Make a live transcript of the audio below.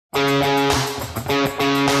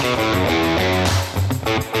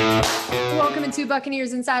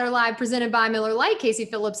Buccaneers Insider Live presented by Miller Lite. Casey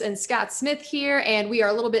Phillips and Scott Smith here. And we are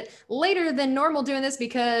a little bit later than normal doing this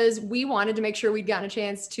because we wanted to make sure we'd gotten a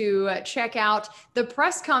chance to check out the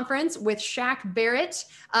press conference with Shaq Barrett.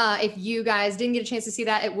 If you guys didn't get a chance to see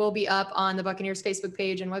that, it will be up on the Buccaneers Facebook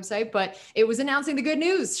page and website. But it was announcing the good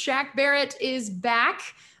news. Shaq Barrett is back.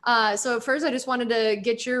 So first, I just wanted to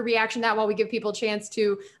get your reaction to that while we give people a chance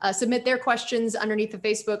to submit their questions underneath the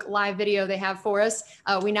Facebook live video they have for us.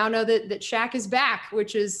 We now know that Shaq is back,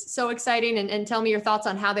 which is so exciting. And tell me your thoughts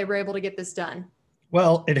on how they were able to get this done.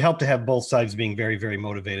 Well, it helped to have both sides being very, very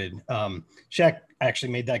motivated. Shaq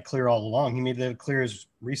actually made that clear all along. He made that clear as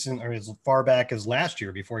recent or as far back as last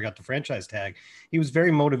year before he got the franchise tag. He was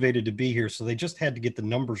very motivated to be here. So they just had to get the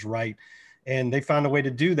numbers right. And they found a way to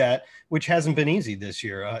do that, which hasn't been easy this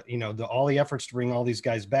year. All the efforts to bring all these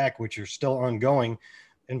guys back, which are still ongoing,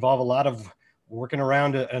 involve a lot of working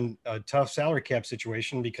around a tough salary cap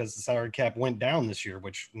situation because the salary cap went down this year,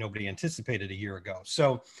 which nobody anticipated a year ago.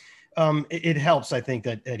 So it helps, I think,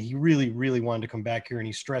 that he really, really wanted to come back here. And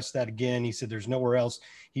he stressed that again. He said there's nowhere else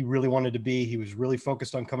he really wanted to be. He was really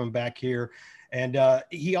focused on coming back here. And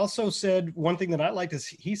he also said one thing that I liked is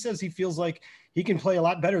he says he feels like he can play a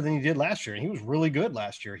lot better than he did last year. And he was really good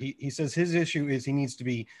last year. He says his issue is he needs to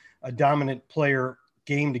be a dominant player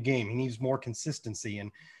game to game. He needs more consistency.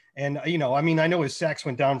 And I know his sacks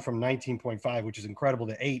went down from 19.5, which is incredible,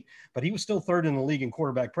 to 8, but he was still third in the league in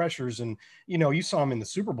quarterback pressures. And, you saw him in the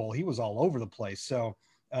Super Bowl. He was all over the place. So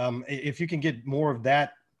if you can get more of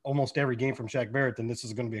that almost every game from Shaq Barrett, then this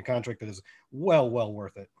is going to be a contract that is well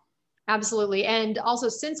worth it. Absolutely. And also,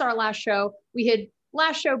 since our last show, we had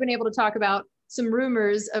been able to talk about some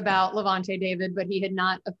rumors about Lavonte David, but he had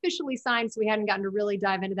not officially signed, so we hadn't gotten to really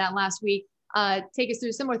dive into that last week. Take us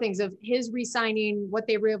through some more things of his re-signing, what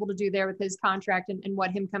they were able to do there with his contract, and what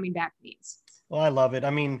him coming back means. Well, I love it.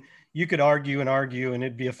 I mean, you could argue, and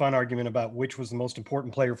it'd be a fun argument about which was the most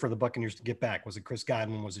important player for the Buccaneers to get back. Was it Chris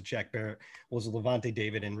Godwin? Was it Shaq Barrett? Was it Lavonte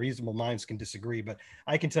David? And reasonable minds can disagree, but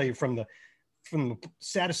I can tell you from the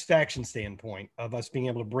satisfaction standpoint of us being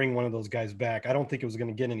able to bring one of those guys back, I don't think it was going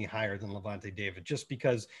to get any higher than Lavonte David, just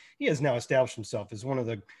because he has now established himself as one of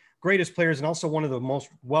the greatest players and also one of the most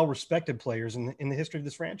well-respected players in the history of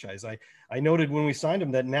this franchise. I noted when we signed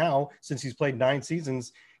him that now, since he's played 9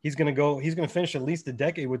 seasons, he's going to finish at least a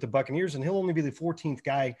decade with the Buccaneers, and he'll only be the 14th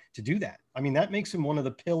guy to do that. I mean, that makes him one of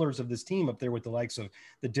the pillars of this team up there with the likes of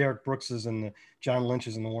the Derek Brookses and the John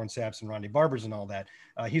Lynches and the Warren Sapps and Ronnie Barbers and all that.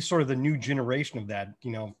 He's sort of the new generation of that.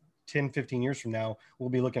 10, 15 years from now, we'll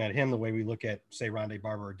be looking at him the way we look at, say, Ronnie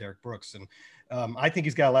Barber or Derek Brooks. And I think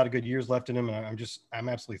he's got a lot of good years left in him, and I'm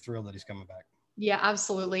absolutely thrilled that he's coming back. Yeah,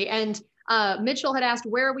 absolutely. And Mitchell had asked,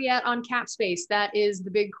 where are we at on cap space? That is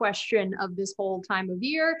the big question of this whole time of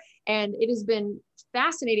year. And it has been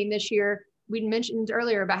fascinating this year. We mentioned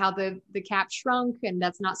earlier about how the cap shrunk, and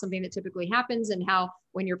that's not something that typically happens, and how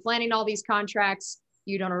when you're planning all these contracts,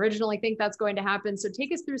 you don't originally think that's going to happen. So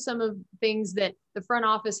take us through some of the things that the front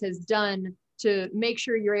office has done to make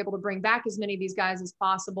sure you're able to bring back as many of these guys as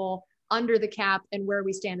possible under the cap, and where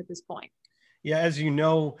we stand at this point. Yeah, as you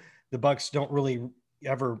know, the Bucs don't really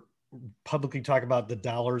ever publicly talk about the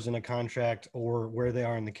dollars in a contract or where they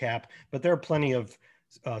are in the cap, but there are plenty of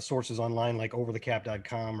sources online like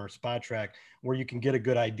overthecap.com or SpotTrack where you can get a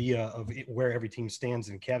good idea of where every team stands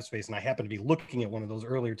in cap space. And I happen to be looking at one of those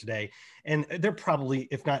earlier today, and they're probably,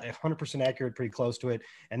 if not 100% accurate, pretty close to it.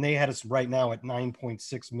 And they had us right now at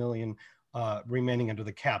 9.6 million remaining under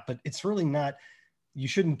the cap, but it's really not, you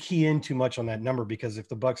shouldn't key in too much on that number, because if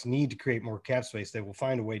the Bucs need to create more cap space, they will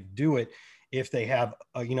find a way to do it if they have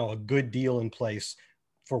a good deal in place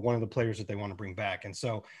for one of the players that they want to bring back. And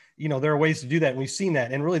so, there are ways to do that. And we've seen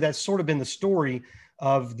that. And really, that's sort of been the story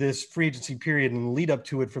of this free agency period and the lead up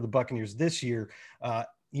to it for the Buccaneers this year. I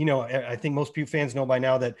think most fans know by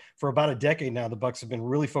now that for about a decade now, the Bucs have been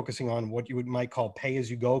really focusing on what you might call pay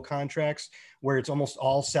as you go contracts, where it's almost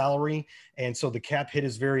all salary. And so the cap hit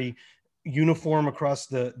is very uniform across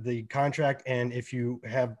the contract. And if you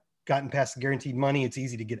have gotten past the guaranteed money, it's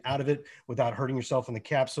easy to get out of it without hurting yourself in the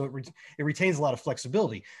cap. So it retains a lot of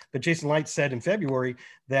flexibility. But Jason Licht said in February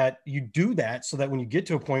that you do that so that when you get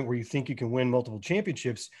to a point where you think you can win multiple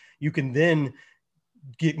championships, you can then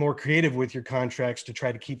get more creative with your contracts to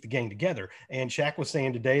try to keep the gang together. And Shaq was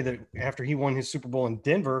saying today that after he won his Super Bowl in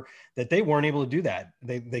Denver, that they weren't able to do that.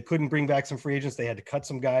 They couldn't bring back some free agents. They had to cut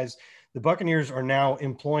some guys. The Buccaneers are now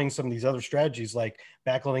employing some of these other strategies like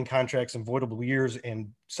backloading contracts and voidable years and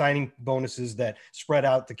signing bonuses that spread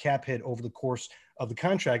out the cap hit over the course of the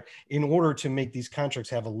contract in order to make these contracts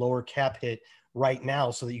have a lower cap hit right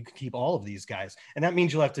now so that you can keep all of these guys. And that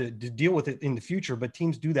means you'll have to deal with it in the future, but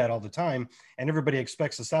teams do that all the time. And everybody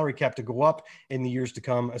expects the salary cap to go up in the years to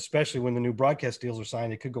come, especially when the new broadcast deals are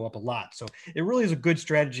signed. It could go up a lot. So it really is a good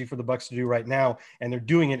strategy for the Bucs to do right now. And they're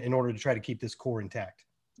doing it in order to try to keep this core intact.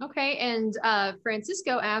 Okay. And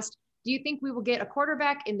Francisco asked, do you think we will get a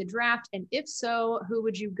quarterback in the draft? And if so, who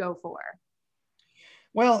would you go for?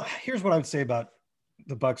 Well, here's what I would say about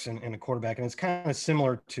the Bucs and a quarterback, and it's kind of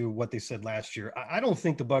similar to what they said last year. I don't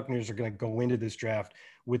think the Buccaneers are going to go into this draft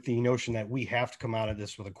with the notion that we have to come out of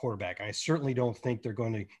this with a quarterback. I certainly don't think they're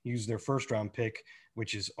going to use their first round pick,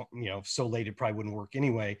 which is, so late it probably wouldn't work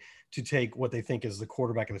anyway, to take what they think is the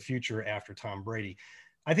quarterback of the future after Tom Brady.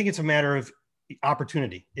 I think it's a matter of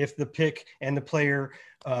opportunity. If the pick and the player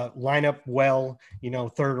line up well,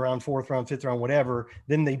 third round, fourth round, fifth round, whatever,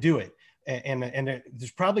 then they do it. And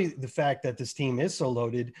there's probably the fact that this team is so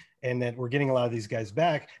loaded and that we're getting a lot of these guys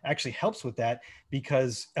back actually helps with that,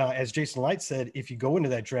 because as Jason Light said, if you go into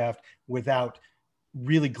that draft without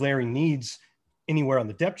really glaring needs anywhere on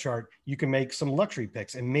the depth chart, you can make some luxury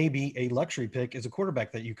picks, and maybe a luxury pick is a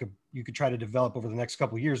quarterback that you could try to develop over the next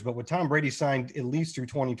couple of years. But with Tom Brady signed at least through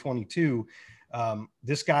 2022,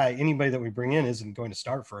 this guy, anybody that we bring in, isn't going to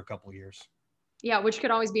start for a couple of years. Yeah, which could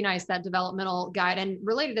always be nice, that developmental guide. And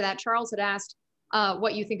related to that, Charles had asked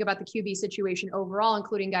what you think about the QB situation overall,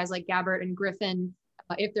 including guys like Gabbert and Griffin,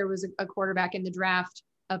 if there was a quarterback in the draft,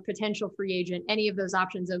 a potential free agent, any of those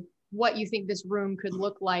options of what you think this room could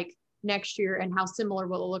look like next year and how similar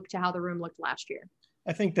will it look to how the room looked last year.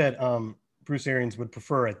 I think that Bruce Arians would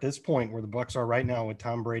prefer, at this point where the Bucs are right now with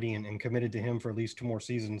Tom Brady and committed to him for at least 2 more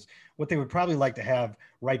seasons, what they would probably like to have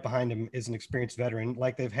right behind him is an experienced veteran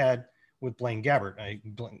like they've had with Blaine Gabbert.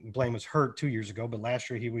 Blaine was hurt 2 years ago, but last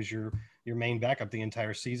year he was your main backup the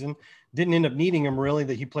entire season. Didn't end up needing him really,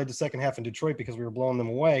 that he played the second half in Detroit because we were blowing them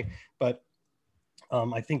away. But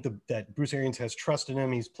I think that Bruce Arians has trusted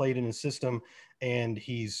him. He's played in his system and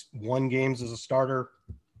he's won games as a starter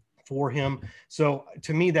for him. So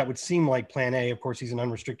to me, that would seem like plan A. Of course, he's an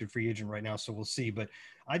unrestricted free agent right now, so we'll see. But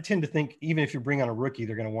I tend to think even if you bring on a rookie,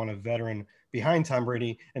 they're going to want a veteran behind Tom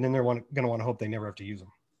Brady, and then they're going to want to hope they never have to use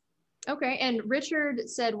him. Okay. And Richard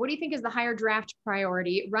said, what do you think is the higher draft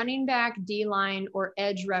priority, running back, D-line, or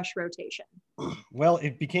edge rush rotation? Well,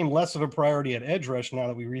 it became less of a priority at edge rush now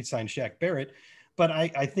that we re-signed Shaq Barrett. But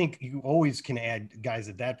I think you always can add guys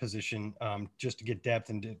at that position just to get depth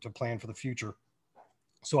and to plan for the future.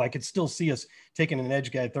 So I could still see us taking an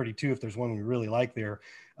edge guy at 32 if there's one we really like there.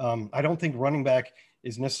 I don't think running back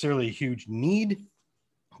is necessarily a huge need.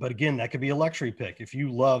 But again, that could be a luxury pick. If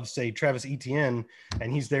you love, say, Travis Etienne,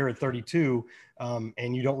 and he's there at 32,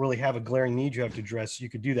 and you don't really have a glaring need you have to address, you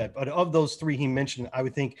could do that. But of those three he mentioned, I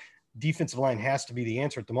would think defensive line has to be the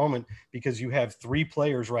answer at the moment, because you have 3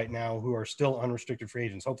 players right now who are still unrestricted free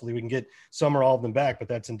agents. Hopefully we can get some or all of them back, but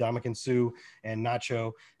that's Ndamukong Suh and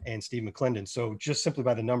Nacho and Steve McClendon. So just simply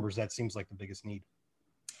by the numbers, that seems like the biggest need.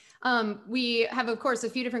 We have, of course, a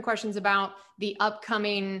few different questions about the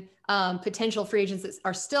upcoming potential free agents that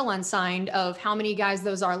are still unsigned, of how many guys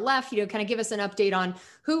those are left, kind of give us an update on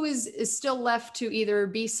who is still left to either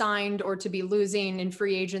be signed or to be losing in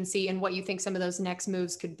free agency, and what you think some of those next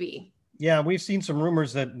moves could be. Yeah, we've seen some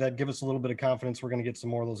rumors that give us a little bit of confidence we're going to get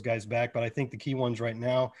some more of those guys back, but I think the key ones right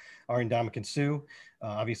now are Ndamukong Suh,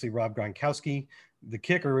 obviously Rob Gronkowski. The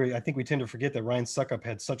kicker, I think we tend to forget that Ryan Succop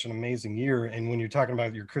had such an amazing year. And when you're talking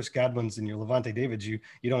about your Chris Godwins and your Levante Davids, you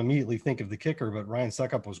don't immediately think of the kicker, but Ryan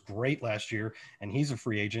Succop was great last year, and he's a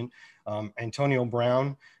free agent. Antonio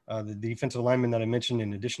Brown, the defensive lineman that I mentioned,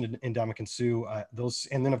 in addition to Ndamukong Suh, those,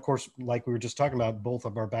 and then of course, like we were just talking about, both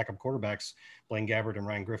of our backup quarterbacks, Blaine Gabbert and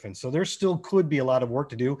Ryan Griffin. So there still could be a lot of work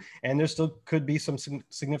to do, and there still could be some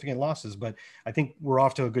significant losses, but I think we're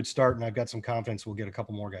off to a good start, and I've got some confidence we'll get a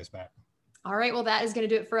couple more guys back. All right. Well, that is going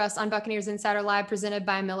to do it for us on Buccaneers Insider Live, presented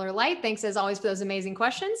by Miller Lite. Thanks as always for those amazing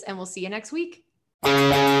questions, and we'll see you next week.